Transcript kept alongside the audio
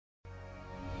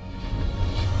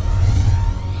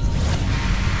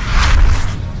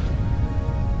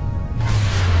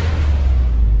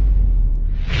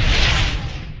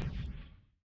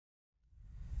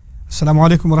Assalamu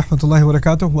alaikum wa rahmatullahi wa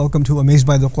barakatuh. Welcome to Amazed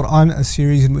by the Quran, a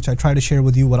series in which I try to share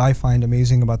with you what I find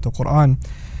amazing about the Quran.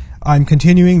 I'm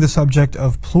continuing the subject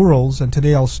of plurals, and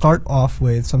today I'll start off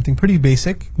with something pretty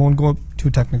basic, won't go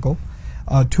too technical.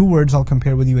 Two words I'll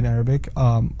compare with you in Arabic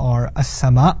are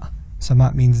as-sama.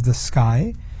 Sama means the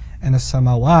sky, and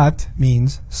as-samawat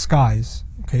means skies.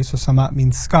 Okay, so sama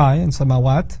means sky, and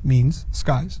samawat means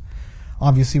skies.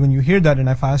 Obviously, when you hear that, and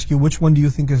if I ask you which one do you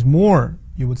think is more,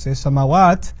 you would say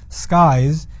samawat,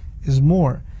 skies, is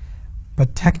more.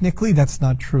 But technically that's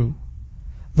not true.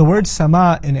 The word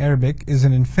sama in Arabic is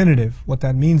an infinitive. What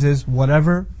that means is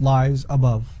whatever lies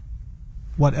above.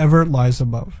 Whatever lies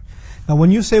above. Now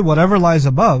when you say whatever lies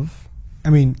above,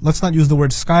 let's not use the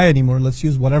word sky anymore, let's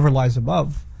use whatever lies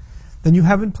above, then you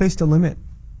haven't placed a limit.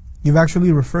 You've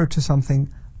actually referred to something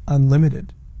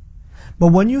unlimited. But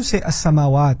when you say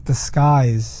as-samawat, the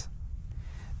skies,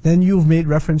 then you've made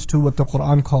reference to what the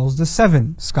Quran calls the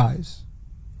 7 skies.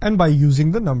 And by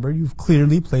using the number, you've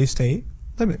clearly placed a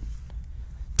limit.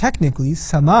 Technically,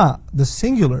 sama, the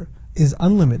singular, is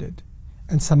unlimited.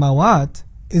 And samawat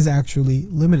is actually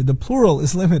limited. The plural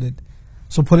is limited.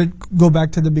 So go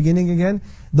back to the beginning again.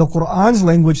 The Quran's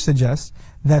language suggests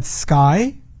that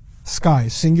sky,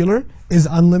 singular, is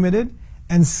unlimited,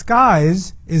 and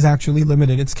skies is actually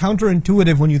limited. It's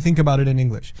counterintuitive when you think about it in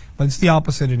English, but it's the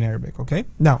opposite in Arabic, okay?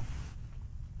 Now,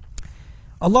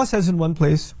 Allah says in one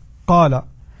place, قَالَ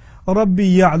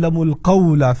رَبِّي يَعْلَمُ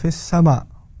الْقَوْلَ فِي السَّمَاءِ.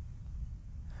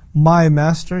 My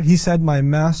master, he said, my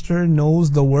master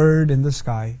knows the word in the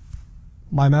sky.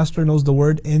 My master knows the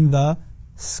word in the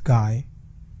sky.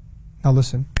 Now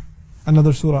listen,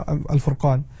 another surah,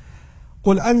 Al-Furqan.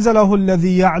 قُلْ أَنزَلَهُ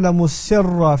الَّذِي يَعْلَمُ السِّرَّ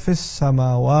فِي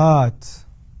السَّمَاوَاتِ.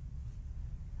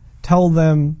 Tell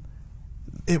them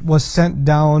it was sent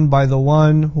down by the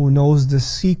one who knows the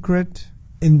secret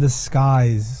in the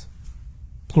skies.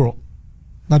 Plural.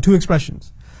 Now two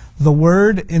expressions. The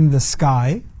word in the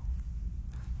sky,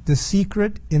 the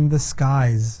secret in the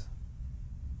skies.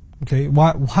 Okay,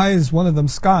 why is one of them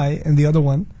sky and the other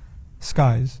one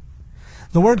skies?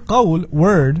 The word qawl,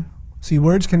 word, see,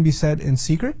 words can be said in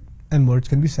secret and words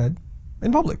can be said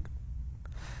in public.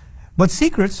 But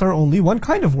secrets are only one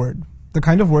kind of word. The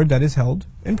kind of word that is held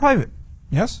in private.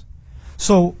 Yes?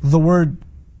 So the word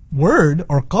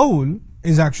or qawl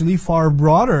is actually far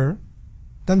broader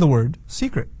than the word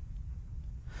secret.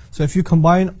 So if you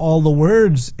combine all the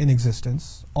words in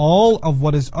existence, all of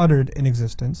what is uttered in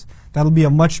existence, that'll be a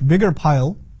much bigger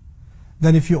pile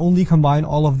than if you only combine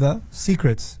all of the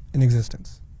secrets in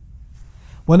existence.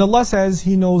 When Allah says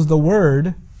He knows the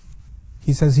word,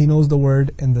 He says He knows the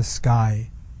word in the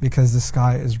sky, because the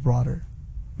sky is broader.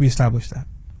 We established that.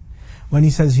 When He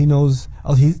says He knows,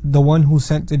 the one who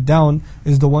sent it down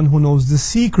is the one who knows the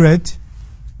secret,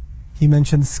 He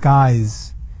mentioned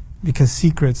skies, because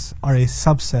secrets are a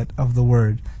subset of the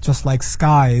word, just like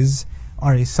skies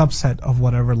are a subset of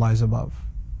whatever lies above.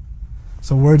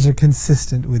 So words are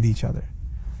consistent with each other.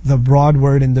 The broad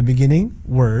word in the beginning,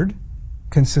 word,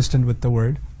 consistent with the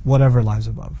word, whatever lies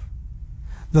above.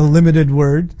 The limited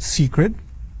word, secret,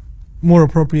 more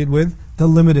appropriate with the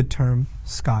limited term,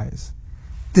 skies.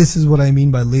 This is what I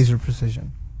mean by laser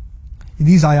precision.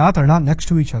 These ayat are not next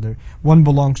to each other. One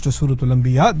belongs to Surah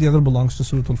Al-Anbiya, the other belongs to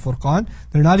Surah Al-Furqan.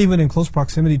 They're not even in close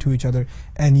proximity to each other.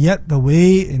 And yet the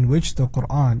way in which the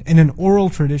Quran, in an oral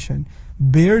tradition,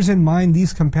 bears in mind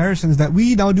these comparisons that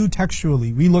we now do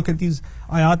textually. We look at these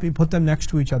ayat, we put them next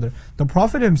to each other. The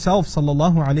Prophet himself,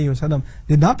 sallallahu alaihi wasallam,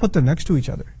 did not put them next to each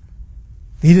other.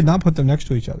 He did not put them next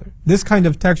to each other. This kind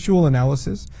of textual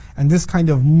analysis and this kind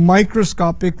of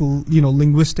microscopic,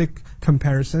 linguistic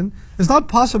comparison is not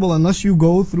possible unless you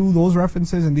go through those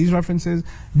references and these references,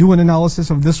 do an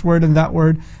analysis of this word and that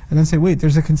word, and then say, wait,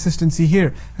 there's a consistency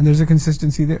here and there's a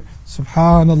consistency there.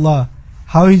 Subhanallah,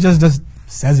 how He just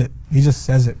says it. He just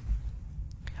says it.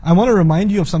 I want to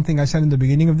remind you of something I said in the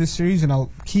beginning of this series, and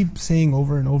I'll keep saying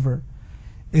over and over,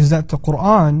 is that the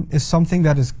Quran is something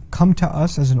that has come to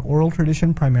us as an oral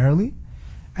tradition primarily,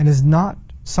 and is not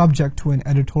subject to an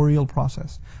editorial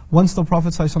process. Once the Prophet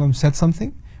ﷺ said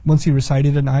something, once he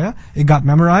recited an ayah, it got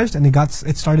memorized and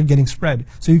it started getting spread.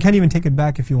 So you can't even take it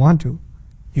back if you want to.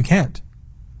 You can't.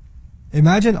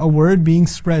 Imagine a word being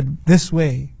spread this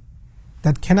way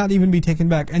that cannot even be taken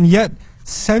back. And yet,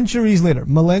 centuries later,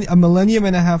 a millennium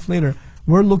and a half later,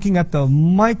 we're looking at the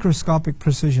microscopic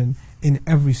precision in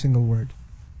every single word.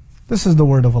 This is the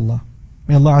word of Allah.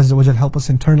 May Allah Azza wa Jal help us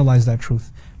internalize that truth.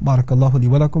 Barakallahu li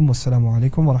wa lakum. Wassalamu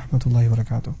alaikum wa rahmatullahi wa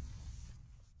barakatuh.